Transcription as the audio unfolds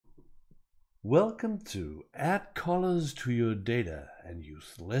Welcome to Add Colors to Your Data and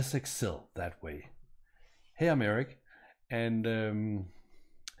Use Less Excel that way. Hey, I'm Eric, and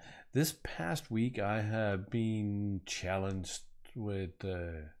this past week I have been challenged with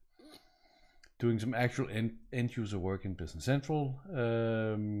doing some actual end user work in Business Central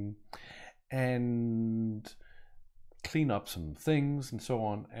and clean up some things and so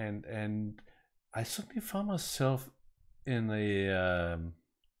on. And I suddenly found myself in a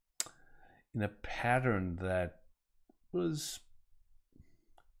pattern that was,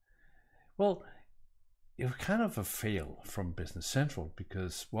 well, it was kind of a fail from Business Central,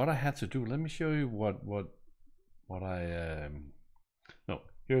 because what I had to do, let me show you what I no,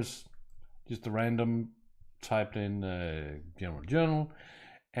 here's just a random typed in general journal,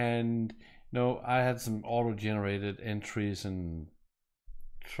 and I had some auto generated entries and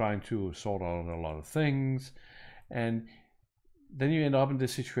trying to sort out a lot of things, and then you end up in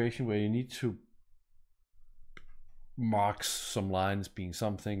this situation where you need to mark some lines being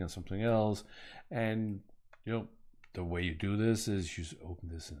something and something else. And the way you do this is you open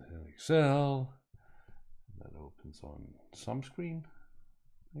this in Excel. That opens on some screen,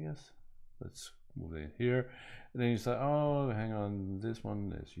 I guess. Let's move it here. And then you say, oh, hang on, this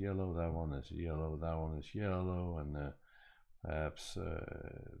one is yellow, that one is yellow, that one is yellow, and perhaps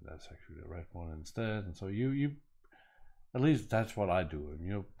that's actually the red one instead. And so you at least that's what I do.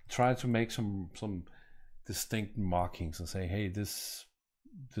 And, try to make some distinct markings and say, hey, this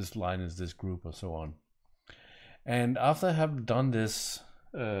line is this group, or so on. And after I have done this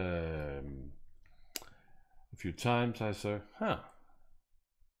a few times, I say,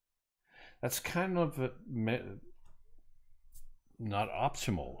 that's kind of not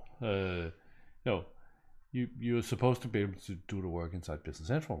optimal. You're supposed to be able to do the work inside Business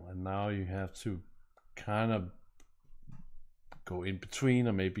Central, and now you have to kind of go in between,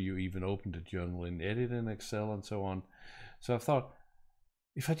 or maybe you even open the journal in Edit in Excel and so on. So I thought,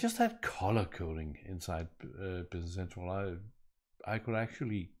 if I just had color coding inside Business Central, I could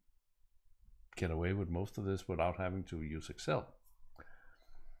actually get away with most of this without having to use Excel.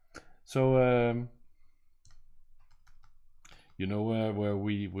 So where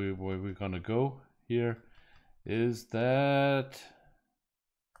we're gonna go here is that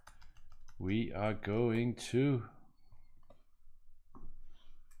we are going to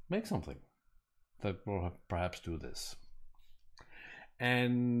make something that will perhaps do this.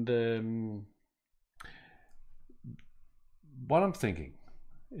 And what I'm thinking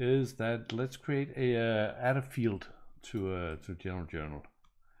is that let's create add a field to general journal.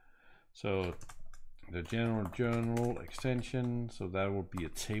 So the general journal extension, so that will be a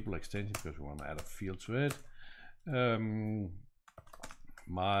table extension because we want to add a field to it.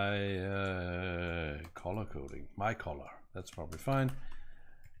 My color coding, my color, that's probably fine.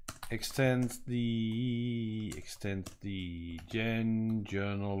 Extend the gen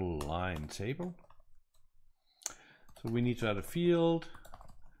journal line table. So we need to add a field,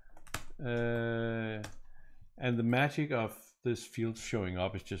 and the magic of this field showing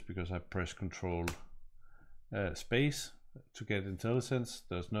up is just because I press Control space to get IntelliSense.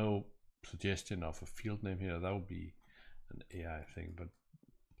 There's no suggestion of a field name here. That would be an AI thing, but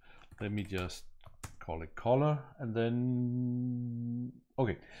let me just call it color, and then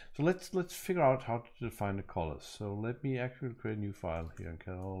okay, so let's figure out how to define the colors. So let me actually create a new file here and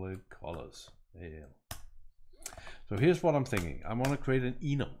call it colors AL. So here's what I'm thinking. I want to create an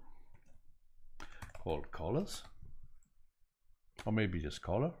enum called colors, or maybe just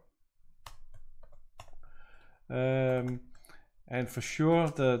color. And for sure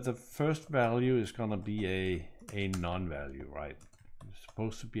the first value is gonna be a non-value, right? You're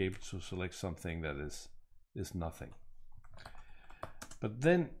supposed to be able to select something that is nothing. But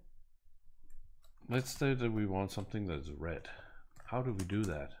then let's say that we want something that is red. How do we do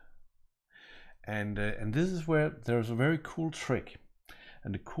that? And this is where there's a very cool trick.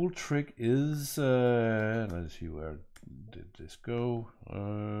 And the cool trick is, let's see, where did this go?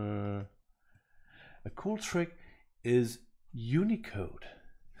 A cool trick is Unicode.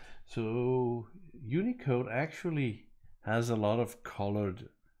 So Unicode actually has a lot of colored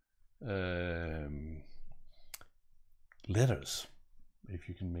letters, if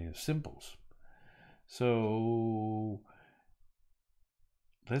you can make symbols. So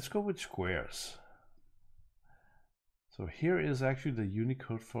let's go with squares. So here is actually the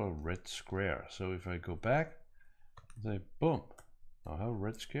Unicode for a red square. So if I go back, say boom, I have a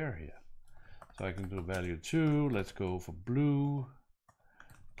red square here. So I can do value 2. Let's go for blue.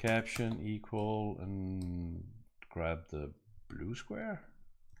 Caption equal, and grab the blue square.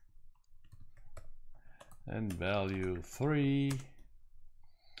 And value 3.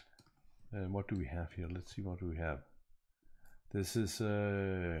 And what do we have here? Let's see, what do we have? This is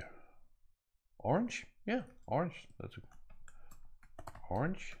orange. Yeah, orange. That's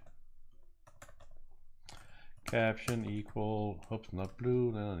orange. Caption equal, oops, not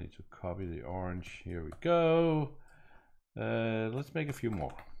blue. Then I need to copy the orange. Here we go. Let's make a few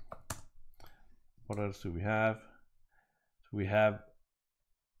more. What else do we have? So we have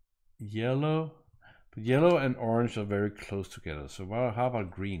yellow, but yellow and orange are very close together. So how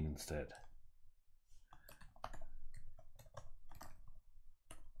about green instead?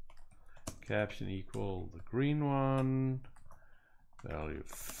 Caption equal the green one, value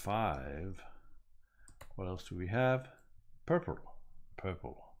 5. What else do we have? Purple.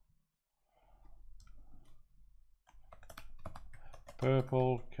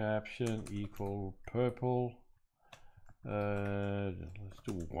 Purple, caption equal purple. Let's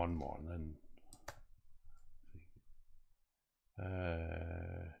do one more and then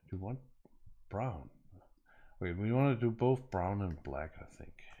do one brown. Wait, we want to do both brown and black, I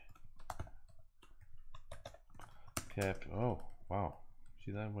think. Oh, wow.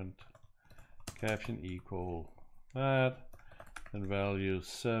 See, that went caption equal that, and value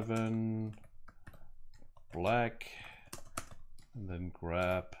 7 black, and then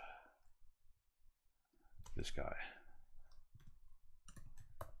grab this guy.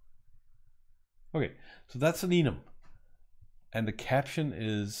 Okay, so that's an enum, and the caption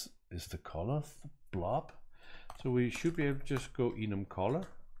is the color blob. So we should be able to just go enum color.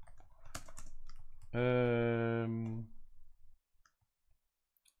 And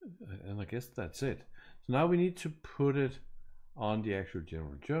I guess that's it. So now we need to put it on the actual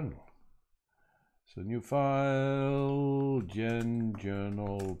general journal. So new file, gen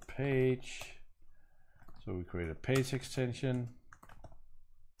journal page. So we create a page extension.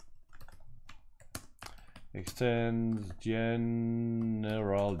 Extends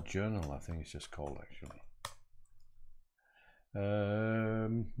general journal, I think it's just called actually.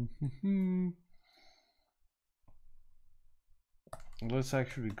 Let's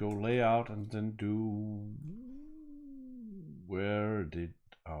actually go layout and then do, where did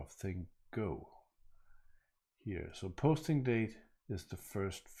our thing go? Here. So posting date is the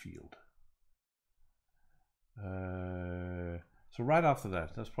first field. So right after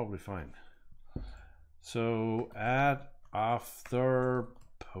that, that's probably fine. So add after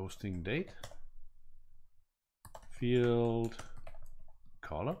posting date, field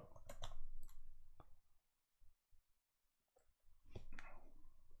color.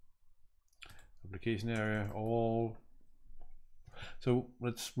 Application area, all. So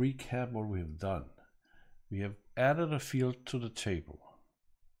let's recap what we have done. We have added a field to the table.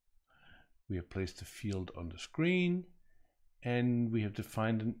 We have placed the field on the screen, and we have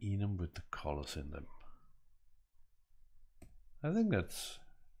defined an enum with the colors in them. I think that's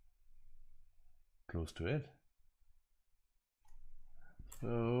close to it.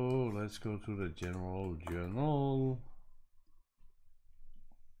 So let's go to the general journal.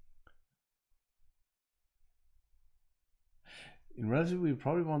 In reality, we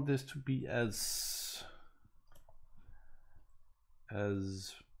probably want this to be as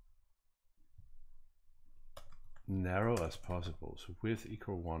narrow as possible. So width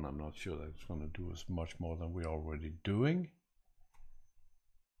equal 1, I'm not sure that's going to do as much more than we're already doing.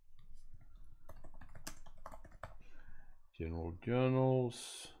 General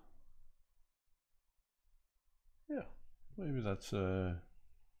journals. Yeah, maybe that's okay.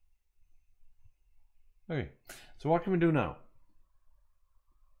 So what can we do now?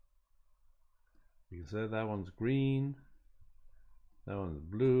 We can say that one's green, that one's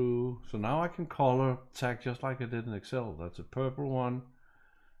blue. So now I can color tag just like I did in Excel. That's a purple one.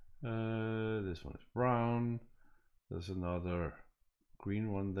 This one is brown. There's another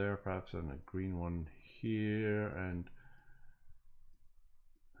green one there, perhaps, and a green one here, and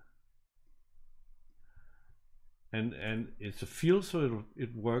it's a field, so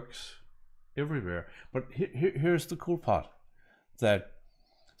it works everywhere. But here's the cool part, that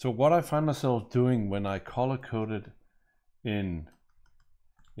so what I find myself doing when I color coded in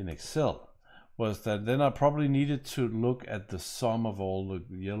Excel was that then I probably needed to look at the sum of all the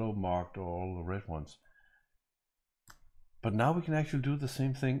yellow marked or all the red ones. But now we can actually do the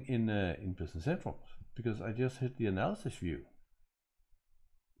same thing in Business Central, because I just hit the analysis view,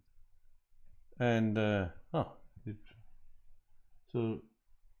 and so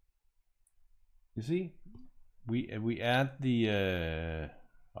you see, we add the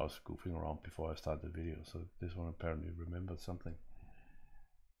I was goofing around before I started the video, so this one apparently remembered something.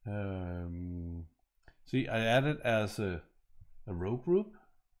 See, I added as a row group,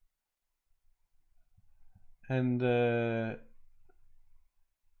 and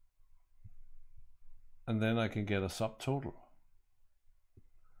and then I can get a subtotal.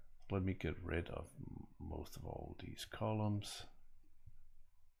 Let me get rid of most of all these columns.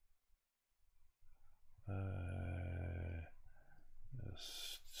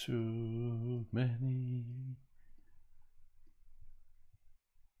 There's too many.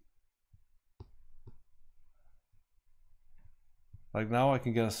 Like now I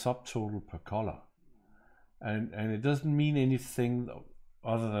can get a subtotal per color. And it doesn't mean anything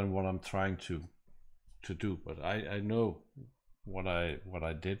other than what I'm trying to do, but I know what I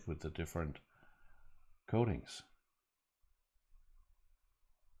did with the different coatings.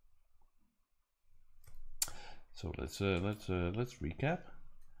 So let's recap.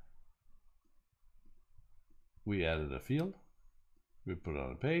 We added a field, we put it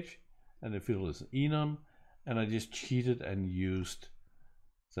on a page, and the field is an enum, and I just cheated and used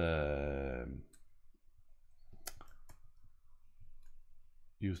the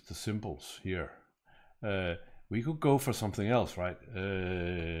symbols here. We could go for something else, right?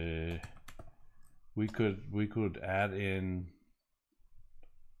 We could add in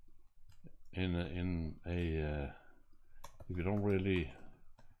a if you don't really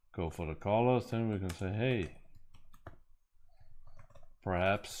go for the colors, then we can say, hey,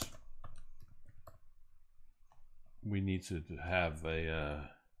 perhaps we need to have a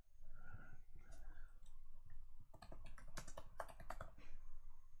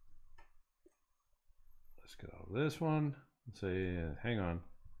let's get out of this one and say, hang on,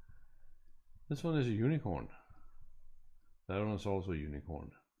 this one is a unicorn, that one is also a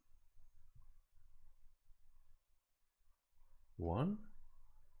unicorn. One,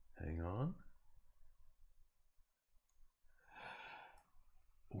 hang on.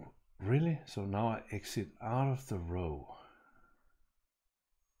 Really? So now I exit out of the row.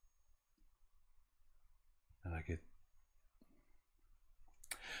 And I get...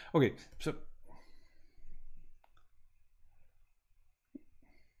 Okay, so...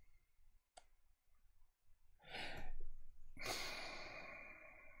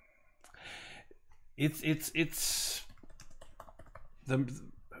 It's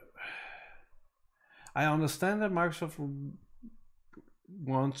I understand that Microsoft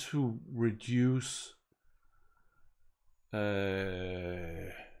wants to reduce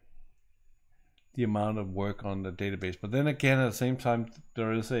the amount of work on the database, but then again, at the same time,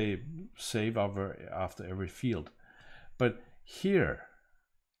 there is a save after every field. But here,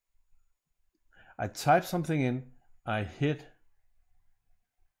 I type something in, I hit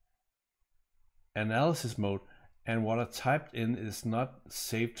analysis mode, and what I typed in is not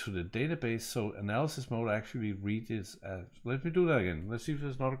saved to the database, so analysis mode actually reads as, let me do that again, let's see if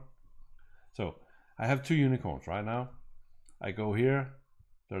there's not a, so I have two unicorns right now. I go here,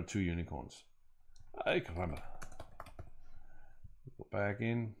 there are two unicorns. I can go back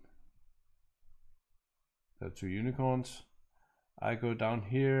in, there are two unicorns. I go down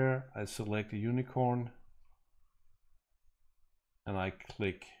here, I select a unicorn, and I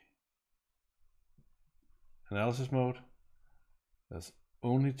click analysis mode. There's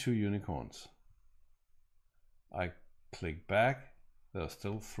only two unicorns. I click back, there are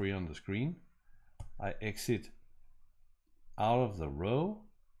still three on the screen. I exit out of the row.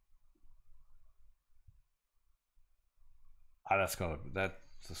 That's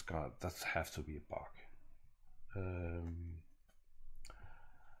have to be a bug.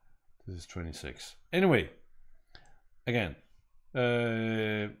 This is 26. Anyway, again,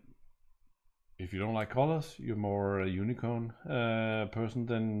 if you don't like colors, you're more a unicorn person,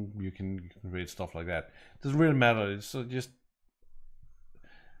 then you can create stuff like that. It doesn't really matter. It's just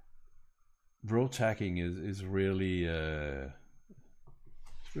row tagging is really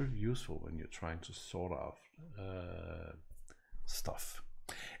it's really useful when you're trying to sort out stuff.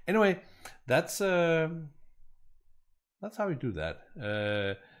 Anyway, that's how we do that.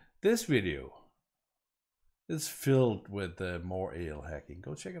 This video is filled with more AL hacking.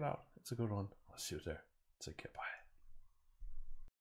 Go check it out. It's a good one. I'll see you there. Take care. Bye.